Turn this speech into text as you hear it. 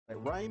At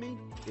Ramey,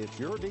 it's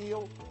your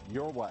deal,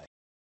 your way.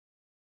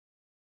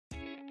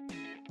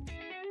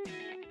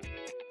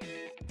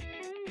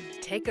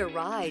 Take a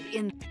ride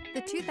in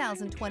the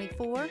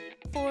 2024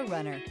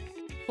 4Runner.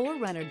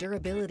 4Runner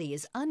durability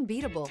is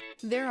unbeatable.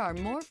 There are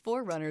more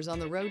 4Runners on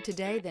the road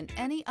today than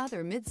any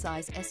other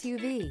midsize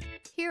SUV.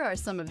 Here are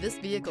some of this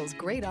vehicle's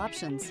great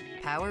options: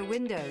 power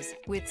windows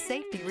with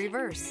safety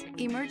reverse,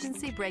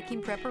 emergency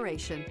braking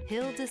preparation,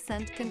 hill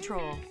descent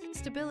control,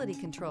 stability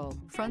control,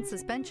 front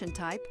suspension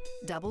type,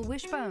 double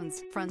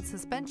wishbones, front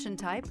suspension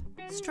type,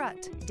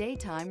 strut,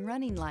 daytime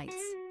running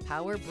lights,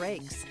 power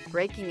brakes,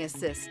 braking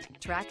assist,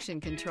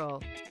 traction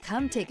control.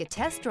 Come take a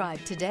test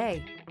drive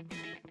today.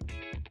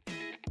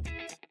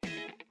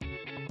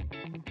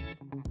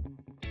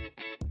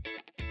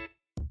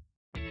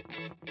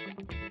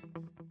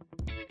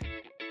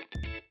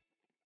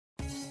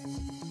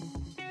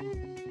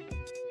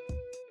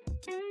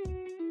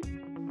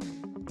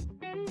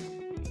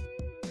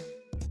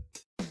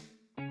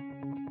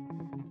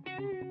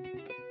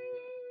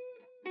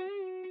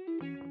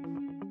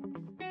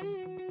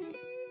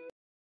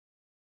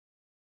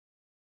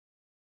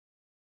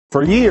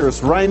 For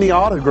years, Ramey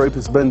Auto Group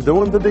has been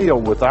doing the deal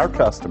with our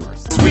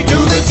customers. We do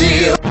the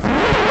deal.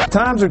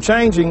 Times are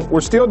changing.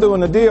 We're still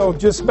doing the deal,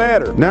 just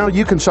better. Now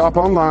you can shop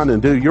online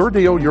and do your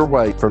deal your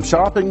way, from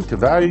shopping to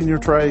valuing your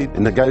trade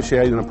and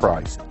negotiating a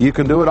price. You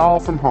can do it all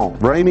from home.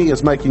 Ramey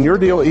is making your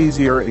deal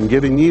easier and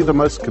giving you the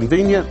most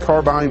convenient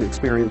car buying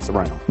experience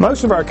around.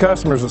 Most of our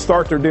customers that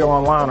start their deal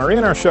online are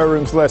in our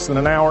showrooms less than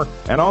an hour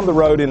and on the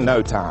road in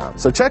no time.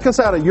 So check us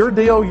out at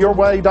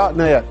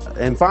yourdealyourway.net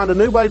and find a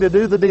new way to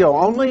do the deal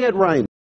only at Ramey.